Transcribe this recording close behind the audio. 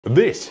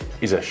This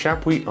is a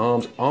Chapuis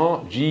Arms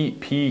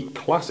RGP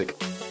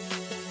Classic,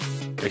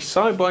 a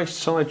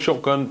side-by-side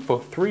shotgun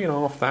for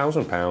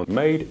 £3,500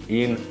 made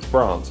in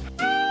France.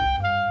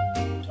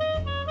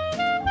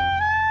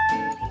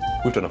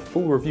 We've done a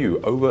full review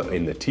over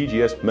in the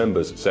TGS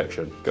members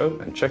section. Go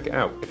and check it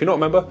out. If you're not a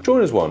member,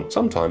 join us one.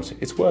 Sometimes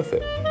it's worth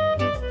it.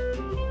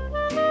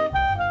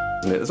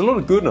 There's a lot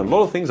of good and a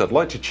lot of things I'd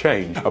like to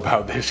change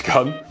about this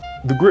gun.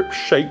 The grip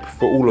shape,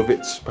 for all of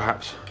its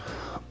perhaps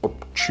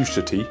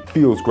obtusity,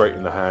 feels great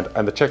in the hand,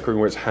 and the checkering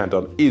where it's hand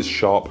done is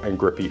sharp and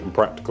grippy and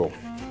practical.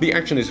 The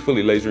action is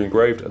fully laser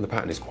engraved and the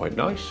pattern is quite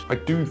nice. I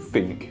do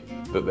think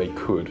that they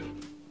could,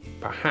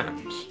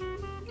 perhaps,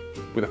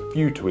 with a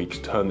few tweaks,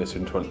 turn this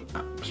into an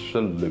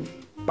absolute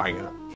banger.